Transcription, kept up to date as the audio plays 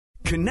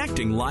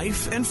Connecting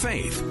life and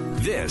faith.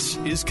 This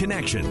is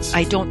Connections.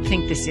 I don't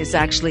think this is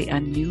actually a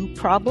new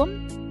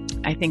problem.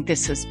 I think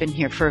this has been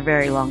here for a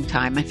very long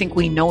time. I think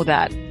we know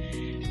that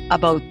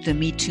about the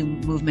Me Too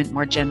movement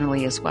more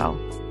generally as well.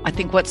 I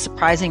think what's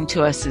surprising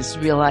to us is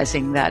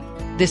realizing that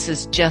this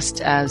is just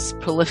as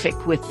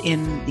prolific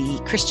within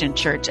the Christian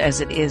church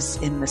as it is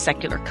in the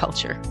secular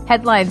culture.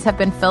 Headlines have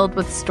been filled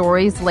with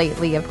stories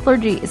lately of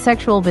clergy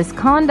sexual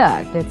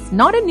misconduct. It's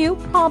not a new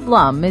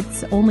problem.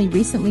 It's only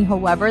recently,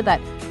 however, that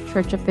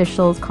church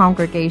officials,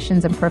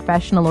 congregations, and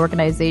professional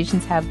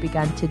organizations have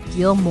begun to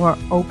deal more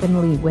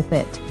openly with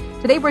it.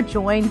 Today, we're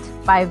joined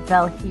by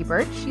Val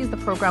Hebert. She is the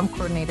program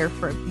coordinator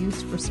for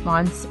abuse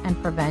response and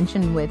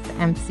prevention with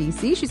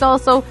MCC. She's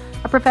also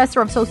a professor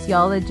of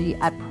sociology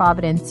at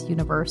Providence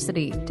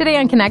University. Today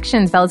on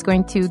Connections, Val is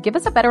going to give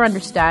us a better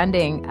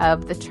understanding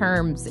of the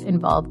terms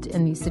involved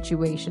in these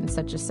situations,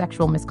 such as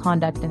sexual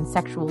misconduct and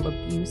sexual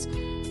abuse.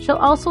 She'll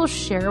also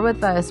share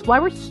with us why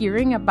we're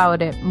hearing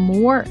about it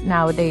more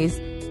nowadays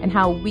and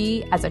how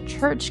we as a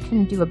church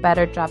can do a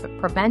better job at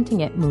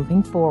preventing it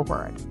moving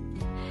forward.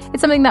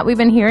 It's something that we've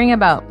been hearing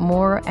about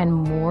more and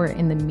more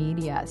in the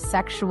media,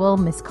 sexual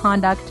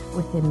misconduct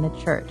within the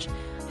church.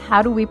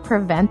 How do we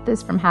prevent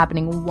this from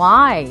happening?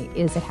 Why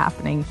is it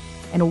happening?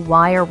 And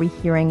why are we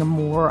hearing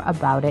more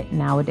about it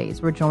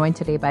nowadays? We're joined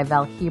today by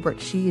Val Hebert.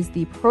 She is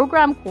the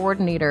program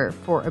coordinator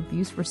for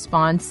abuse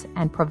response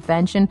and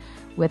prevention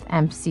with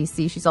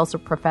MCC. She's also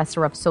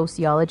professor of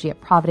sociology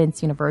at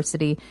Providence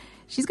University.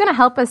 She's going to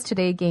help us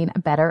today gain a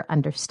better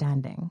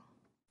understanding.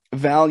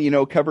 Val,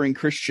 covering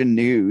Christian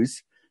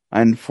news,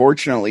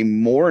 unfortunately,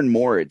 more and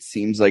more, it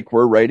seems like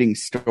we're writing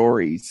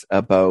stories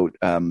about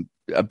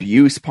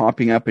abuse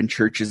popping up in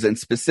churches and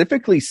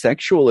specifically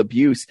sexual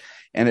abuse.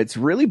 And it's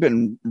really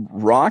been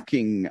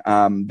rocking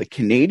the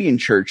Canadian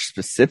church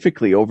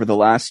specifically over the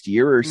last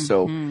year or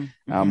so.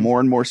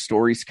 More and more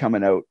stories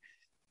coming out.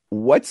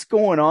 What's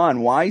going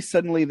on? Why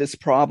suddenly this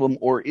problem,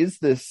 or is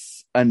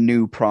this a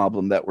new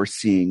problem that we're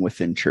seeing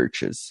within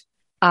churches?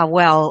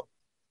 Well,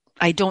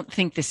 I don't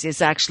think this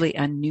is actually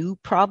a new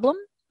problem.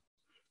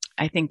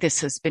 I think this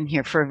has been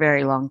here for a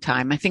very long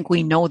time. I think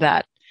we know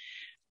that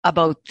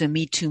about the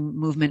Me Too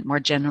movement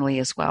more generally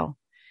as well.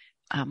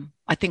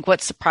 I think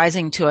what's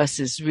surprising to us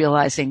is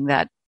realizing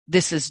that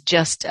this is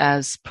just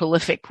as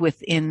prolific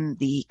within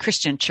the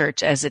Christian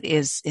church as it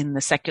is in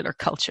the secular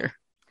culture.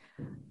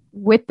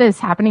 With this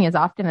happening as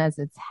often as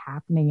it's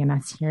happening and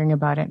us hearing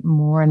about it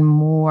more and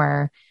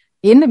more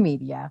in the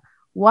media,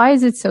 why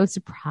is it so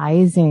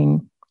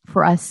surprising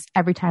for us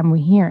every time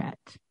we hear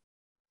it?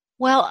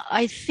 Well,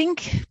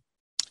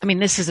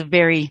 this is a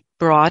very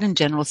broad and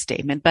general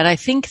statement, but I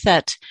think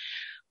that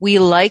we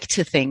like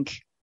to think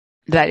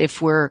that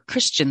if we're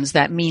Christians,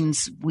 that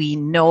means we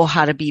know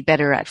how to be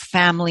better at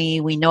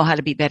family, we know how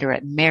to be better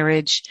at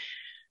marriage,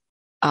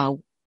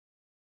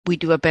 we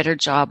do a better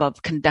job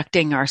of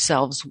conducting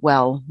ourselves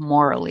well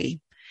morally.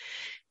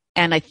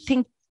 And I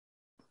think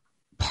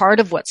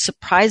part of what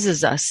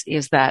surprises us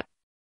is that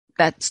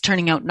that's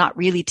turning out not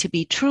really to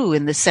be true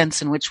in the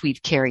sense in which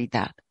we've carried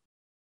that.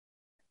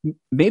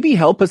 Maybe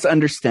help us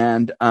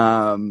understand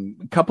a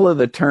couple of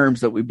the terms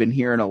that we've been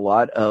hearing a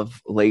lot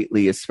of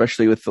lately,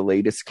 especially with the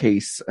latest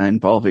case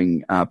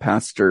involving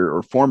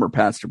former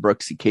pastor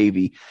Brooksy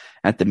Cavey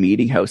at the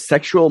Meeting House.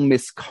 Sexual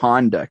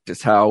misconduct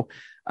is how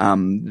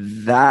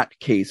that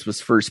case was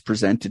first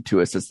presented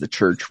to us as the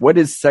church. What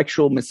is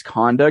sexual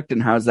misconduct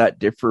and how does that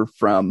differ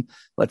from,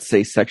 let's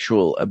say,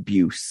 sexual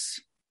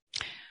abuse?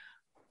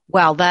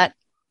 Well,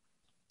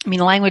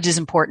 language is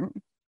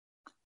important.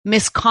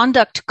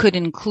 Misconduct could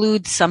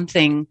include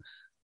something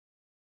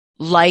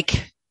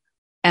like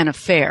an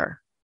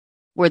affair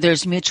where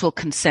there's mutual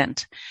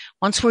consent.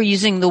 Once we're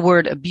using the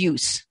word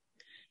abuse,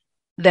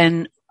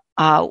 then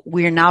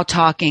we're now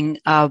talking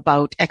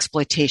about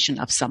exploitation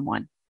of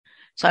someone.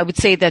 So I would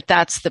say that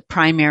that's the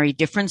primary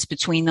difference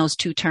between those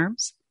two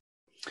terms.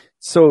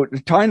 So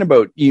talking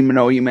about, you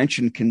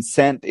mentioned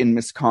consent in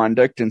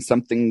misconduct, and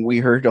something we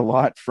heard a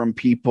lot from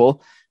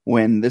people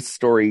when this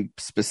story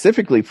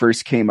specifically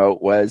first came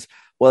out was,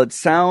 well, it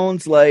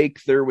sounds like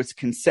there was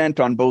consent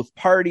on both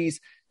parties,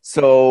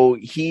 so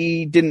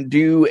he didn't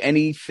do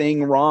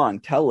anything wrong.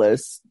 Tell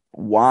us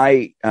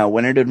why,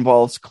 when it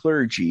involves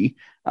clergy,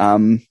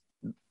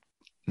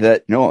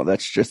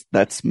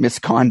 that's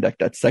misconduct.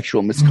 That's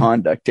sexual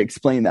misconduct.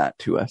 Explain that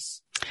to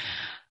us.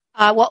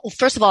 Well,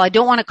 first of all, I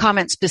don't want to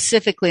comment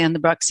specifically on the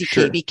Brooksy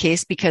Cavey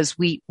case because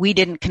we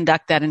didn't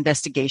conduct that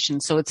investigation,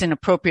 so it's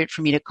inappropriate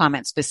for me to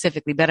comment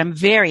specifically, but I'm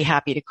very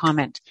happy to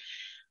comment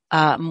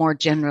more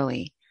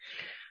generally.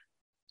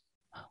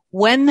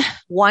 When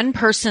one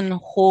person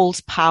holds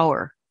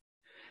power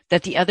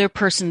that the other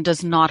person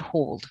does not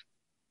hold,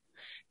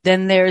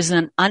 then there's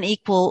an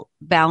unequal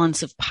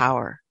balance of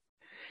power.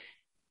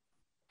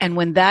 And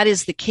when that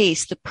is the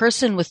case, the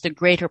person with the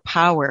greater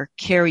power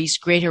carries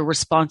greater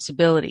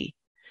responsibility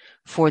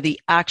for the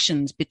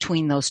actions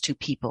between those two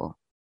people.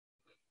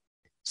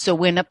 So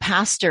when a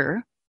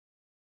pastor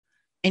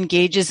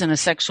engages in a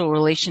sexual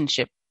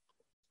relationship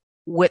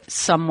with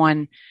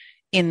someone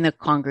in the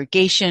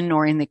congregation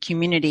or in the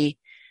community,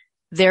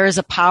 there is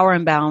a power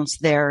imbalance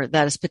there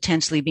that is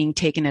potentially being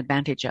taken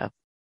advantage of.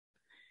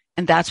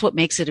 And that's what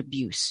makes it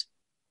abuse,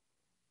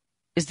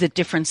 is the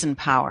difference in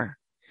power.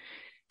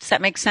 Does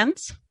that make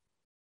sense?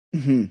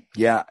 Mm-hmm.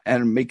 Yeah.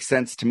 And it makes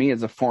sense to me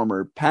as a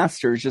former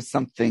pastor. It's just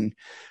something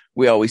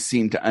we always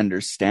seem to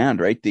understand,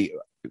 right?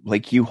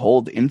 Like you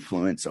hold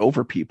influence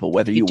over people,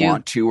 whether you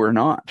want to or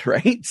not,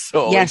 right?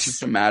 So yes. It's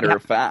just a matter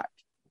of fact.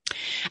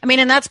 I mean,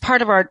 and that's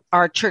part of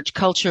our church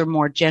culture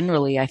more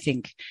generally. I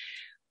think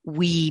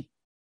we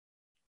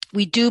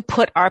do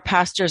put our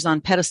pastors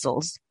on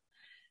pedestals,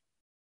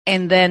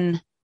 and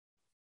then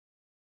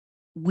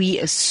we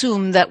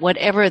assume that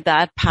whatever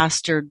that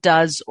pastor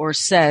does or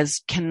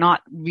says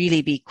cannot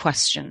really be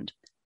questioned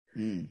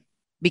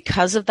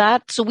because of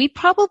that. So we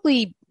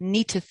probably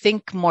need to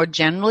think more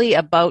generally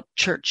about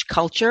church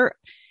culture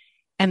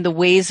and the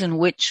ways in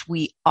which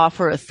we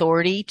offer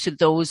authority to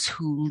those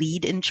who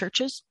lead in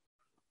churches.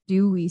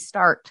 Do we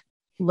start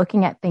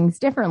looking at things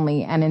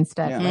differently and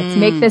instead let's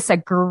make this a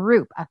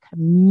group, a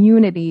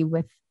community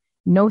with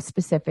no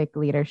specific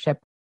leadership?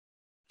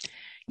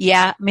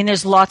 Yeah, I mean,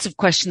 there's lots of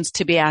questions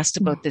to be asked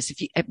about this.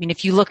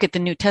 If you look at the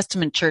New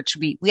Testament church,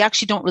 we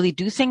actually don't really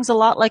do things a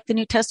lot like the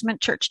New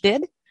Testament church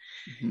did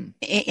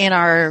in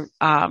our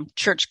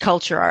church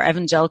culture, our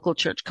evangelical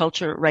church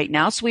culture right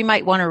now. So we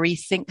might want to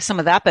rethink some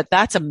of that, but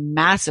that's a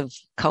massive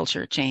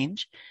culture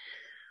change.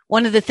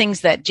 One of the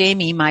things that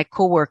Jamie, my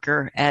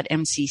coworker at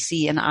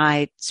MCC, and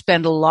I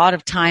spend a lot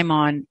of time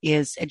on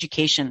is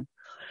education,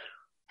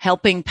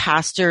 helping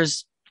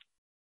pastors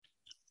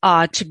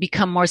to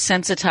become more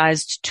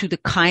sensitized to the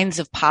kinds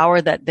of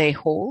power that they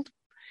hold,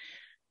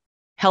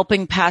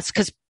 helping pastors,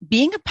 because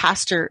being a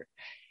pastor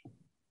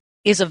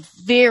is a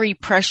very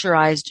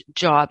pressurized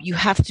job. You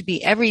have to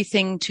be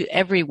everything to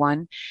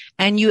everyone,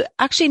 and you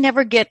actually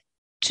never get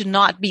to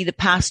not be the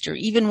pastor,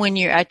 even when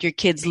you're at your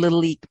kid's Little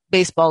League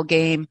baseball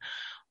game,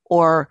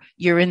 or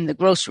you're in the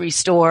grocery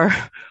store,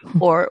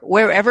 or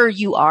wherever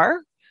you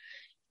are.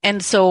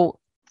 And so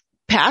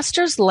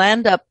pastors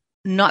land up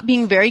not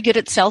being very good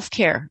at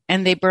self-care,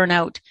 and they burn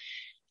out.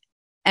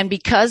 And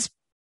because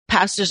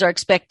pastors are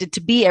expected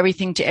to be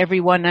everything to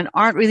everyone and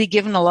aren't really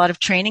given a lot of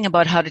training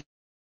about how to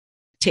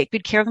take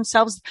good care of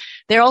themselves,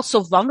 they're also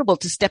vulnerable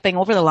to stepping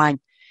over the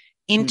line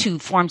into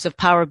forms of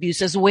power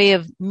abuse as a way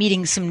of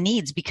meeting some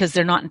needs because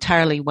they're not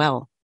entirely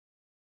well.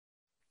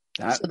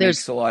 That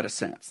makes a lot of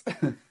sense.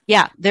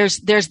 Yeah, there's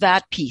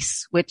that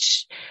piece,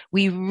 which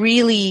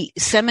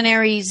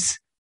seminaries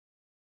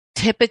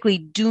typically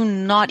do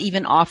not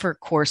even offer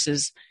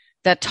courses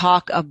that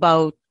talk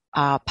about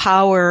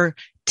power,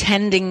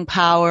 tending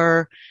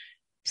power,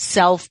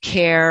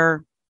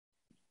 self-care,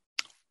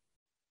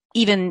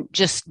 even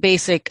just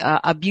basic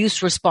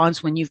abuse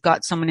response when you've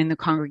got someone in the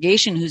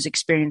congregation who's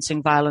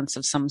experiencing violence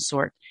of some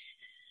sort.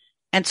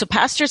 And so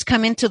pastors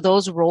come into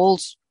those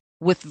roles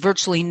with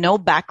virtually no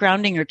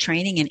backgrounding or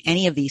training in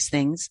any of these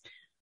things.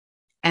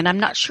 And I'm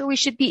not sure we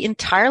should be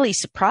entirely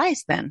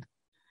surprised then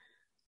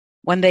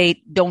when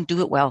they don't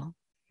do it well.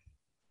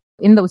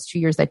 In those 2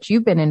 years that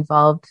you've been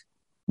involved,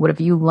 what have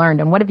you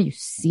learned and what have you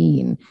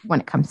seen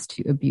when it comes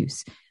to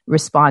abuse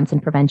response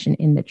and prevention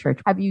in the church?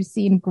 Have you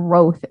seen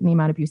growth in the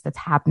amount of abuse that's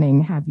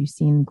happening? Have you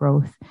seen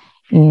growth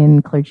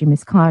in clergy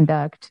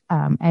misconduct,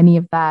 any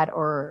of that,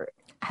 or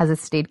has it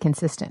stayed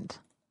consistent?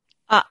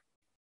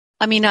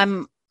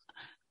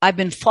 I've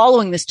been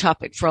following this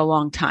topic for a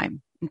long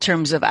time in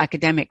terms of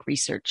academic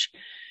research.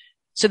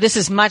 So this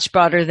is much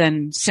broader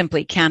than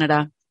simply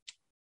Canada.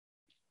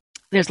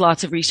 There's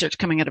lots of research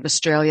coming out of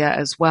Australia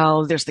as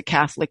well. There's the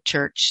Catholic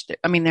Church.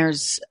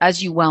 There's,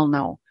 as you well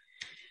know,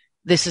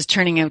 this is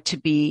turning out to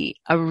be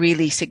a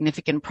really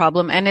significant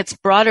problem, and it's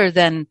broader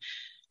than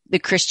the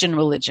Christian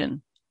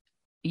religion.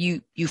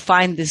 You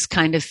find this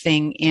kind of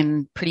thing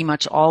in pretty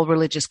much all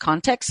religious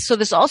contexts. So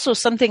there's also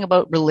something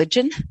about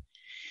religion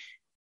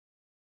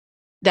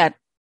that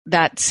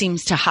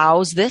seems to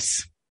house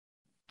this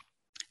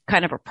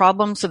kind of a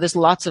problem. So there's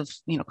lots of,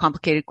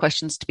 complicated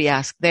questions to be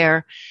asked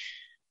there.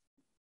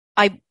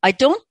 I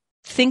don't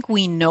think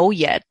we know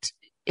yet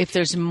if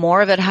there's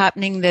more of it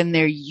happening than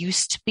there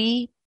used to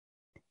be.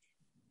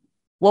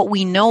 What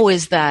we know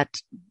is that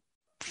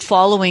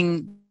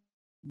following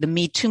the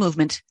Me Too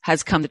movement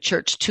has come the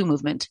Church Too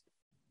movement,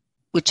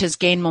 which has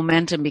gained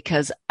momentum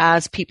because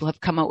as people have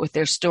come out with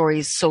their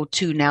stories, so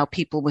too now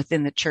people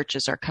within the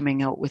churches are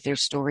coming out with their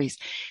stories.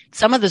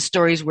 Some of the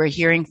stories we're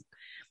hearing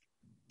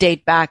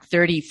date back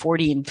 30,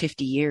 40, and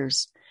 50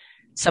 years.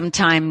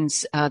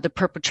 Sometimes the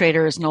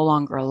perpetrator is no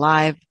longer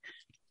alive.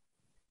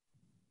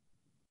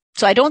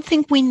 So I don't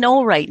think we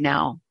know right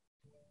now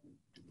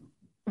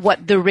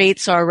what the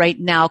rates are right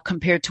now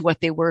compared to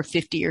what they were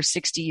 50 or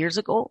 60 years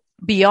ago.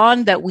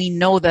 Beyond that, we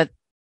know that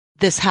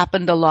this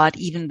happened a lot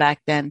even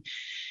back then.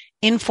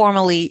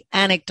 Informally,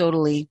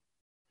 anecdotally,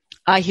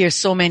 I hear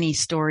so many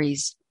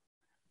stories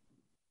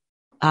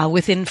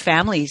within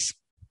families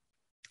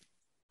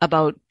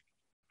about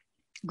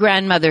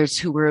grandmothers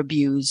who were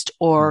abused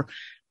or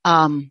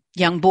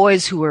young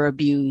boys who were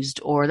abused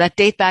or that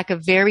date back a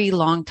very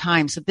long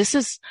time. So this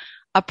is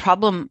a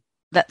problem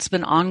that's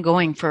been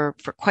ongoing for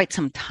quite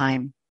some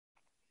time.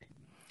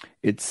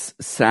 It's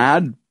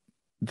sad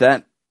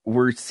that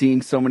we're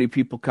seeing so many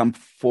people come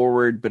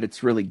forward, but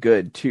it's really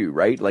good too,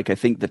 right? Like, I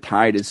think the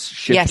tide is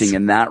shifting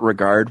in that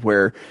regard,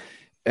 where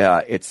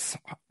it's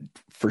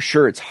for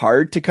sure it's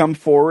hard to come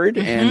forward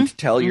and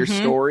tell your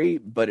story,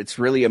 but it's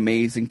really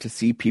amazing to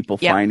see people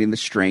finding the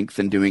strength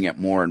and doing it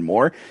more and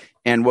more.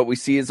 And what we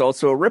see is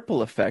also a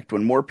ripple effect.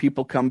 When more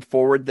people come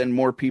forward, then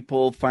more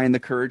people find the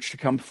courage to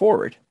come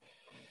forward.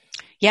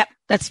 Yep,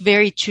 that's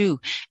very true.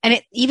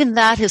 And even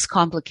that is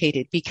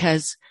complicated,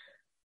 because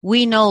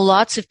we know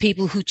lots of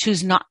people who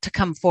choose not to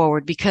come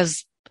forward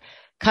because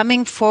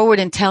coming forward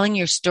and telling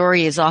your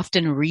story is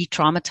often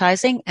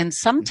re-traumatizing. And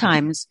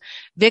sometimes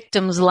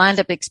victims land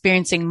up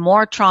experiencing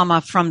more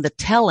trauma from the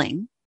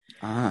telling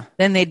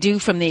than they do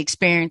from the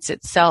experience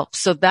itself.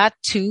 So that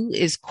too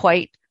is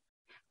quite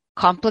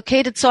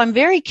complicated. So I'm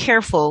very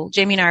careful.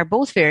 Jamie and I are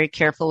both very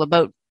careful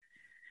about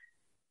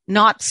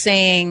not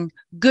saying,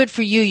 good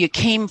for you, you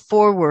came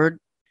forward,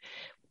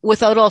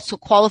 without also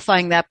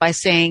qualifying that by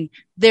saying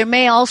there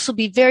may also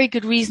be very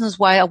good reasons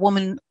why a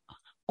woman,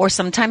 or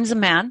sometimes a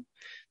man,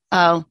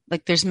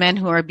 like there's men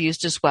who are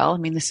abused as well. I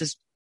mean, this is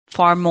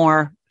far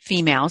more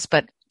females,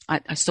 but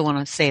I still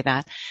want to say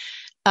that.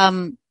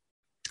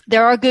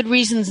 There are good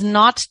reasons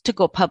not to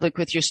go public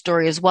with your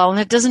story as well. And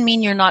it doesn't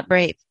mean you're not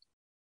brave.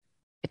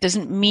 It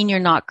doesn't mean you're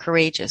not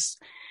courageous.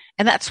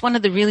 And that's one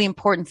of the really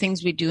important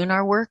things we do in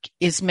our work,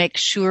 is make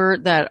sure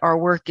that our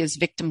work is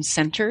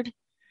victim-centered,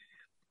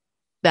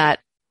 that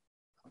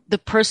the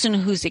person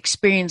who's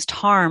experienced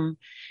harm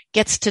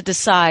gets to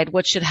decide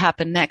what should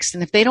happen next.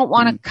 And if they don't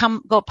want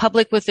to go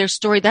public with their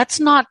story, that's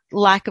not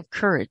lack of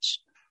courage.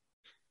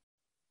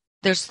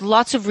 There's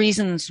lots of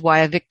reasons why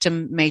a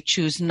victim may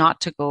choose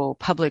not to go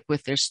public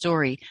with their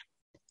story.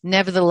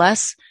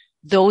 Nevertheless,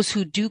 those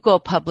who do go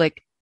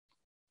public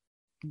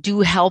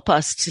do help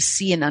us to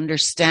see and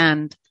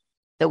understand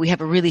that we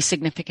have a really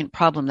significant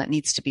problem that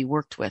needs to be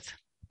worked with.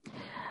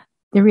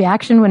 The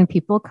reaction when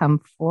people come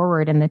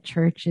forward in the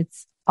church,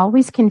 it's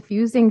always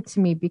confusing to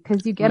me,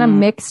 because you get a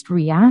mixed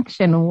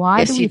reaction.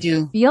 Why do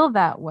we feel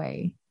that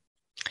way?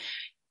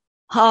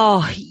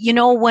 Oh,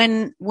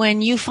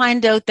 when you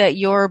find out that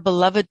your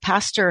beloved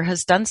pastor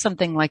has done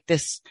something like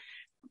this,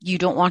 you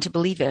don't want to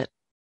believe it.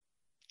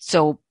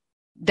 So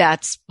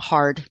that's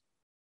hard.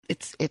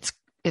 It's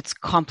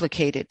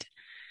complicated.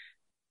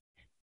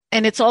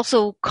 And it's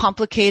also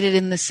complicated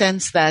in the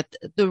sense that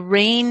the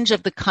range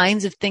of the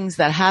kinds of things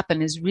that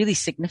happen is really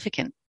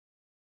significant.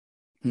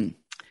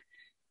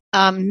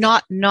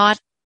 Not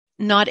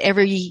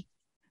every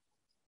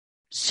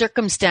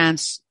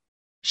circumstance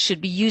should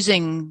be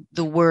using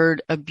the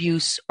word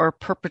abuse or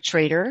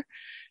perpetrator.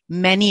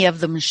 Many of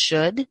them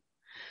should.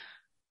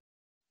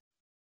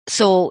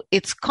 So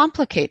it's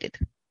complicated,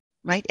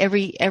 right?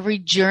 Every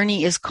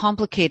journey is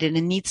complicated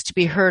and needs to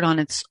be heard on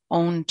its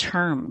own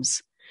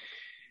terms.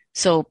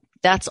 So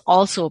that's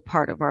also a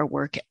part of our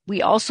work.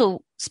 We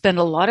also spend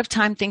a lot of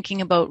time thinking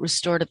about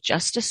restorative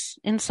justice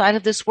inside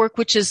of this work,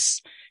 which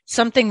is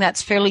something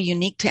that's fairly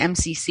unique to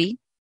MCC.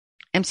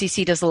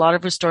 MCC does a lot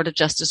of restorative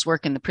justice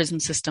work in the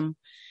prison system.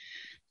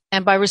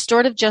 And by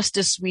restorative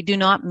justice, we do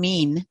not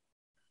mean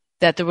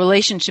that the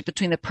relationship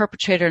between the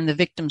perpetrator and the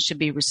victim should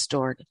be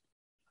restored.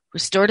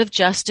 Restorative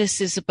justice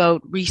is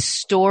about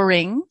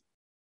restoring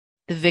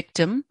the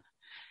victim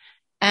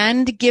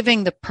and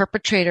giving the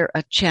perpetrator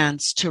a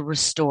chance to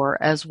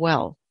restore as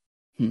well.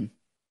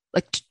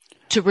 Like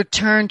to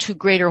return to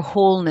greater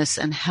wholeness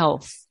and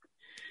health.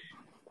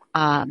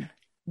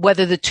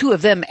 Whether the two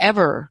of them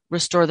ever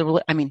restore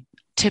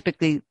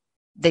typically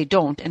they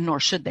don't, and nor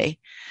should they.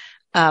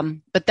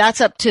 But that's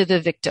up to the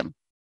victim,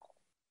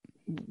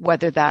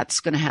 whether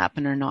that's going to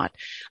happen or not.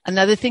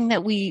 Another thing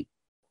that we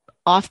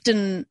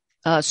often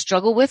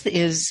struggle with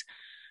is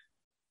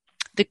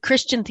the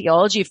Christian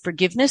theology of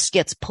forgiveness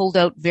gets pulled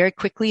out very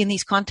quickly in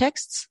these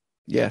contexts.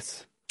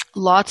 Yes.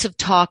 Lots of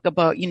talk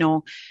about,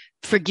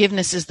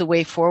 forgiveness is the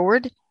way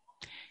forward.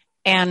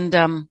 And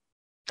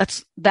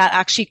that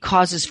actually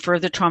causes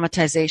further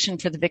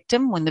traumatization for the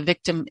victim. When the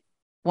victim,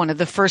 one of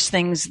the first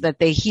things that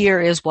they hear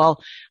is,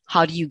 well,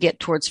 how do you get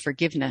towards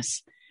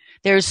forgiveness?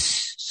 There's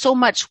so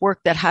much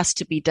work that has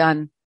to be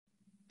done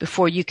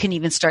before you can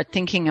even start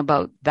thinking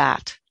about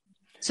that.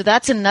 So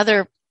that's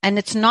another, and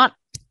it's not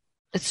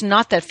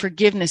that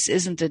forgiveness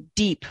isn't a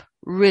deep,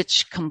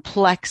 rich,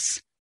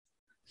 complex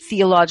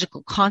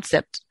theological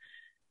concept.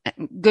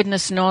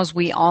 Goodness knows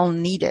we all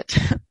need it.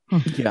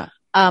 Yeah.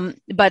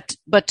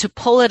 But to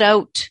pull it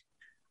out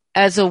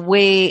as a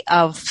way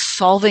of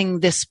solving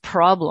this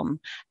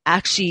problem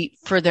actually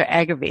further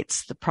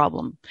aggravates the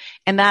problem.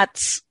 And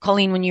that's,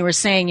 Colleen, when you were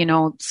saying,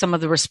 some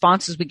of the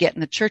responses we get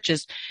in the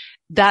churches,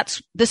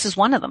 this is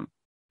one of them.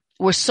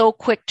 We're so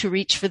quick to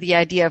reach for the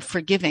idea of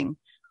forgiving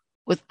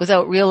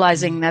without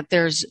realizing that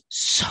there's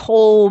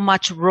so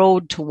much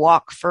road to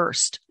walk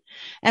first.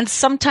 And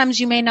sometimes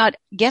you may not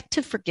get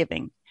to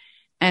forgiving,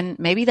 and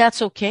maybe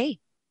that's okay.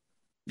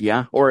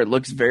 Yeah, or it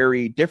looks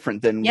very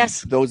different than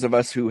Yes. those of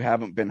us who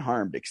haven't been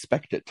harmed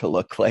expect it to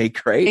look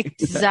like, right?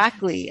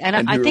 Exactly. And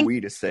And I who think, are we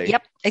to say?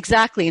 yep,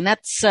 exactly. And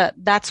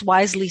that's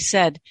wisely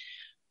said.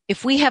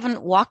 If we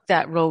haven't walked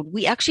that road,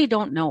 we actually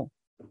don't know.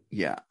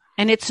 Yeah.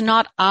 And it's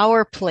not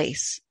our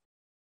place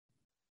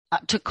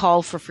to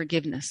call for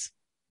forgiveness.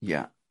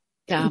 Yeah.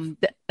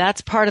 That's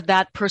part of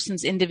that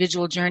person's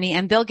individual journey,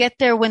 and they'll get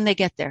there when they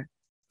get there.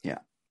 Yeah.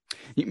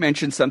 You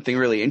mentioned something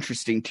really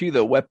interesting too,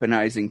 though,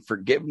 weaponizing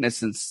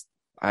forgiveness. And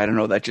I don't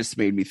know, that just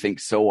made me think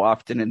so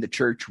often in the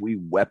church, we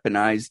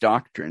weaponize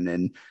doctrine,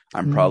 and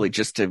I'm probably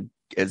just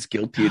as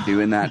guilty of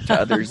doing that to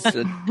others,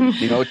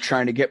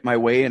 trying to get my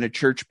way in a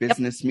church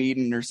business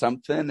meeting or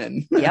something,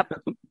 and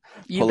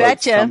You pull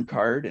betcha. out some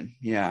card, and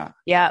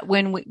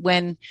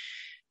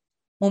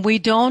when we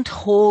don't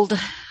hold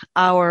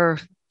our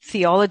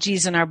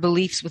theologies and our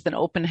beliefs with an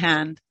open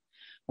hand,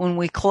 when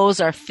we close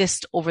our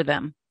fist over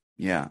them,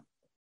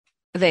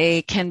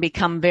 they can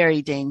become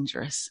very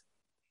dangerous.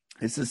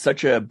 This is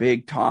such a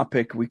big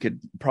topic. We could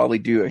probably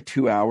do a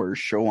 2-hour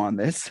show on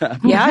this.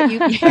 Yeah,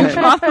 you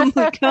probably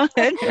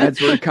could. As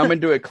we're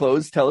coming to a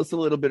close, tell us a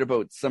little bit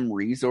about some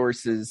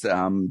resources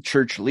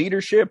church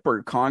leadership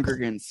or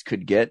congregants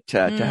could get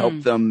to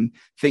help them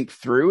think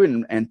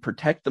through and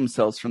protect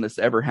themselves from this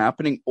ever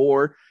happening,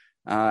 or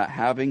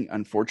having,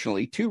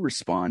 unfortunately, to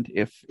respond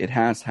if it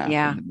has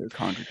happened in their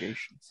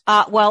congregations.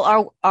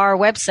 Well, our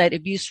website,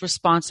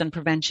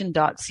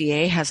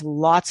 abuseresponseandprevention.ca, has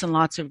lots and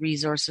lots of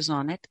resources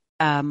on it.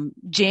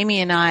 Jamie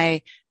and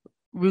I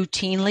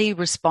routinely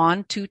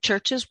respond to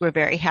churches. We're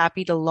very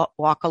happy to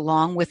walk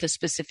along with a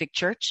specific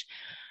church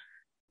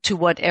to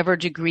whatever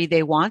degree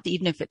they want,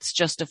 even if it's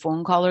just a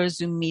phone call or a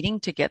Zoom meeting,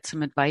 to get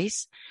some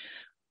advice.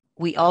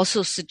 We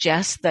also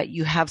suggest that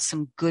you have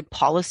some good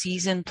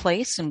policies in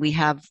place, and we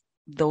have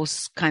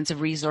those kinds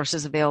of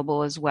resources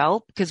available as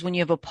well, because when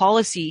you have a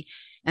policy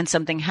and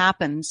something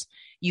happens,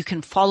 you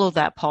can follow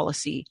that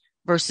policy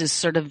versus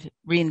sort of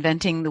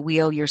reinventing the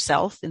wheel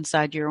yourself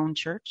inside your own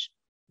church.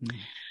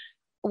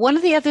 One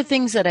of the other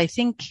things that I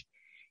think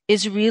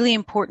is really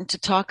important to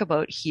talk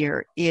about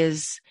here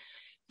is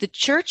the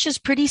church is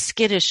pretty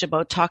skittish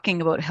about talking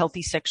about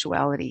healthy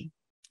sexuality.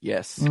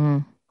 Yes.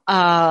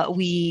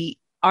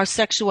 Our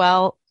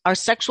sexual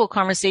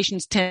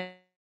conversations tend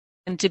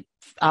to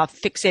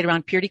fixate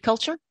around purity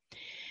culture,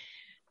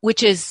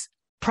 which is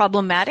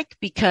problematic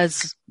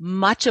because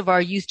much of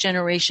our youth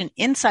generation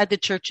inside the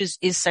churches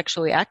is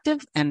sexually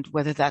active, and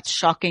whether that's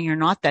shocking or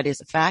not, that is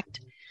a fact.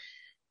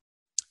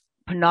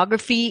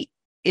 Pornography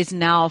is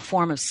now a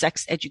form of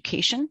sex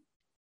education.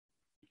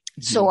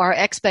 So our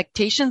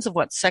expectations of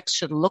what sex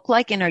should look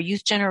like in our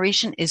youth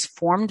generation is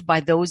formed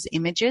by those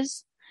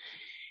images,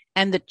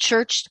 and the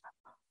church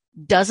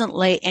doesn't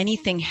lay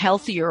anything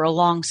healthier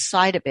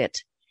alongside of it.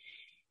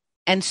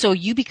 And so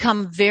you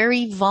become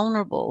very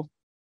vulnerable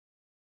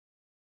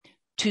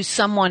to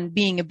someone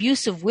being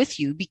abusive with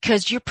you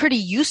because you're pretty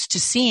used to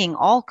seeing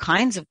all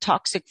kinds of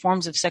toxic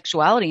forms of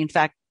sexuality. In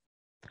fact,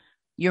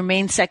 your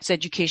main sex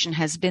education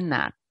has been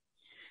that.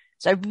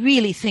 So I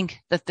really think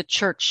that the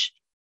church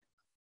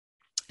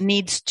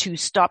needs to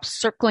stop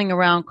circling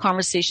around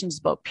conversations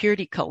about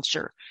purity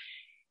culture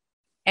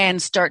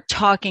and start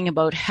talking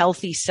about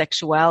healthy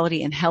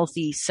sexuality and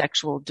healthy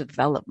sexual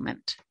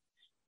development.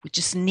 We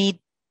just need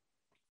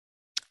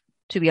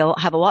to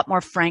have a lot more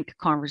frank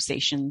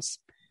conversations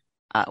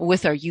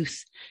with our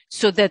youth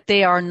so that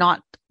they are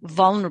not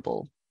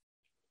vulnerable.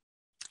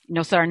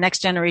 So our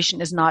next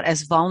generation is not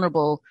as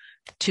vulnerable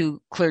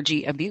to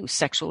clergy abuse,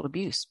 sexual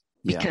abuse,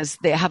 because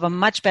they have a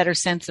much better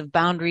sense of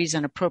boundaries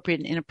and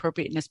appropriate and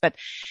inappropriateness.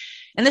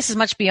 And this is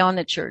much beyond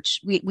the church.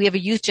 We have a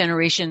youth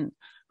generation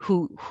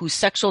whose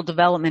sexual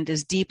development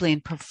is deeply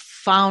and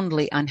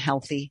profoundly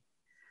unhealthy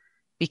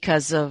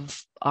because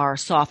of our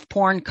soft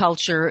porn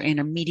culture in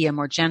a media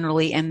more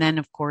generally, and then,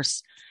 of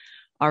course,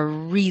 our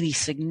really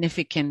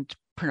significant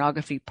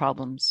pornography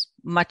problems.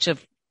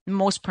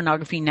 Most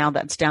pornography now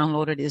that's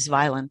downloaded is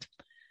violent.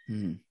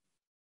 And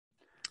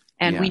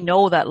we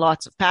know that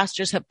lots of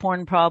pastors have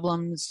porn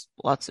problems.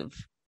 Lots of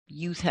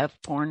youth have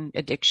porn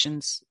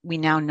addictions. We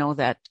now know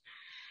that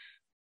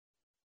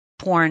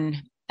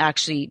porn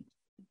actually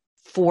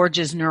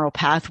forges neural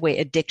pathway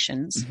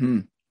addictions.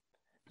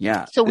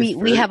 Yeah. So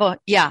we have a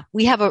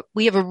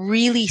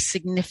really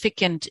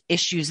significant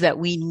issues that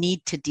we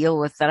need to deal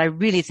with, that I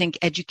really think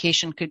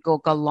education could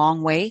go a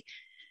long way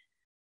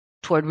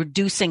toward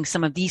reducing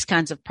some of these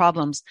kinds of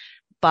problems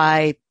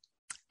by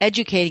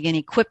educating and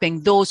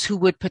equipping those who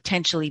would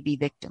potentially be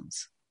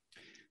victims.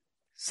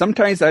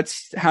 Sometimes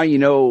that's how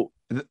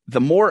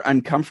the more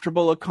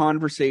uncomfortable a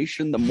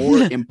conversation, the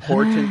more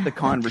important the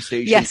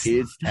conversation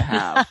is to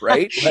have,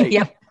 right?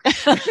 Like,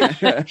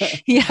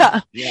 Yeah.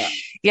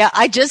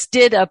 I just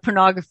did a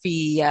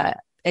pornography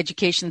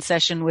education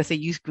session with a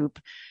youth group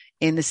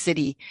in the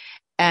city,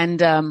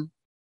 and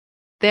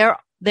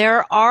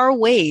there are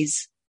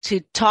ways to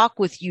talk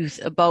with youth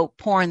about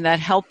porn that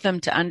help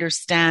them to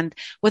understand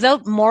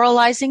without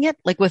moralizing it,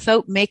 like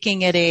without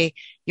making it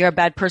you're a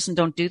bad person,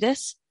 don't do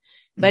this,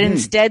 but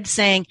instead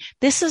saying,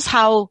 this is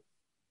how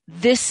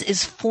this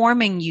is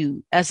forming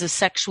you as a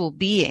sexual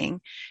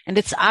being, and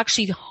it's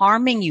actually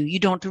harming you. You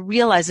don't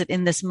realize it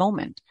in this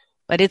moment,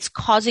 but it's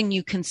causing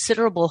you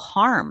considerable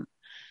harm.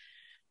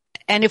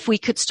 And if we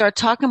could start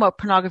talking about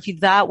pornography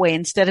that way,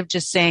 instead of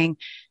just saying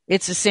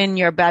it's a sin,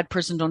 you're a bad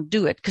person, don't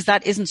do it, because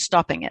that isn't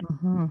stopping it.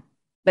 Mm-hmm.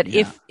 But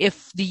if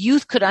the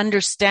youth could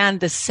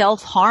understand the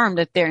self-harm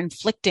that they're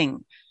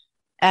inflicting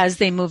as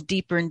they move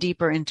deeper and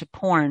deeper into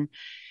porn,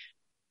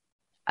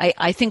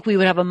 I think we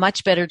would have a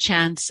much better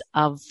chance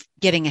of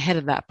getting ahead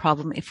of that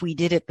problem if we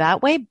did it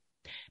that way.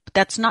 But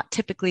that's not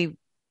typically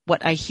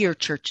what I hear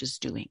churches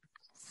doing.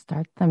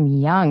 Start them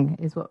young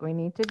is what we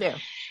need to do.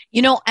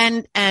 You know,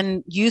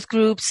 and youth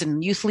groups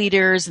and youth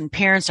leaders and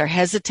parents are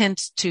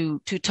hesitant to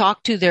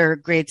talk to their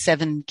grade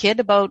 7 kid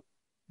about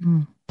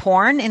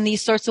porn in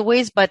these sorts of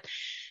ways. But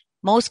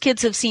most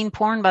kids have seen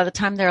porn by the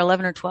time they're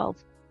 11 or 12.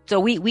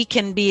 So we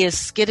can be as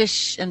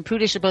skittish and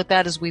prudish about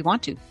that as we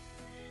want to.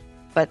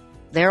 But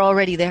they're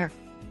already there.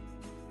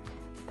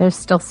 There's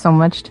still so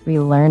much to be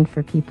learned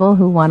for people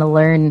who want to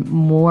learn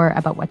more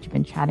about what you've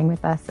been chatting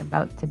with us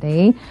about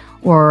today,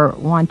 or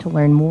want to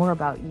learn more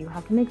about you.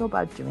 How can they go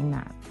about doing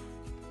that?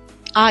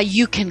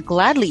 You can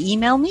gladly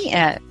email me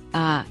at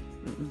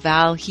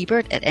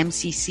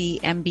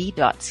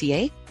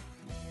valhebert@mccmb.ca.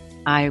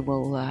 I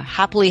will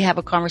happily have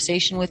a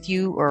conversation with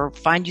you or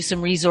find you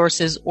some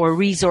resources or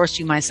resource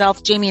you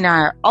myself. Jamie and I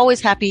are always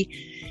happy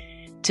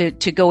to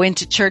go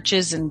into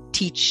churches and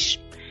teach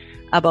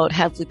about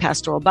healthy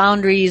pastoral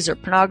boundaries or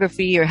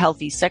pornography or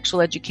healthy sexual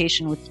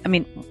education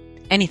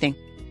anything.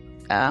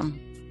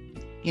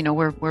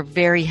 We're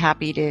very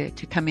happy to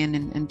come in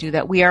and do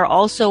that. We are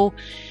also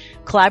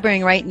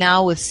collaborating right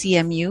now with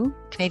CMU,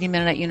 Canadian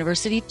Mennonite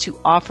University, to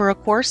offer a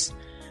course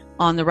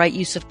on the right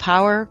use of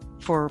power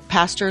for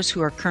pastors who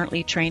are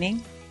currently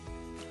training.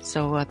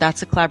 So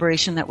that's a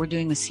collaboration that we're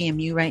doing with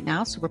CMU right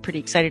now. So we're pretty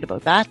excited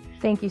about that.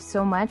 Thank you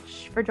so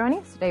much for joining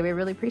us today. We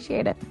really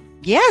appreciate it.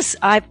 Yes,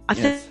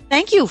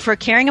 thank you for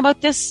caring about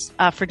this,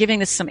 for giving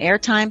this some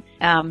airtime.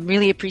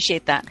 Really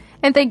appreciate that.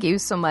 And thank you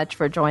so much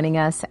for joining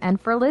us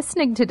and for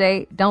listening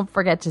today. Don't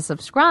forget to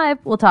subscribe.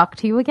 We'll talk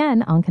to you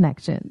again on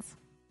Connections.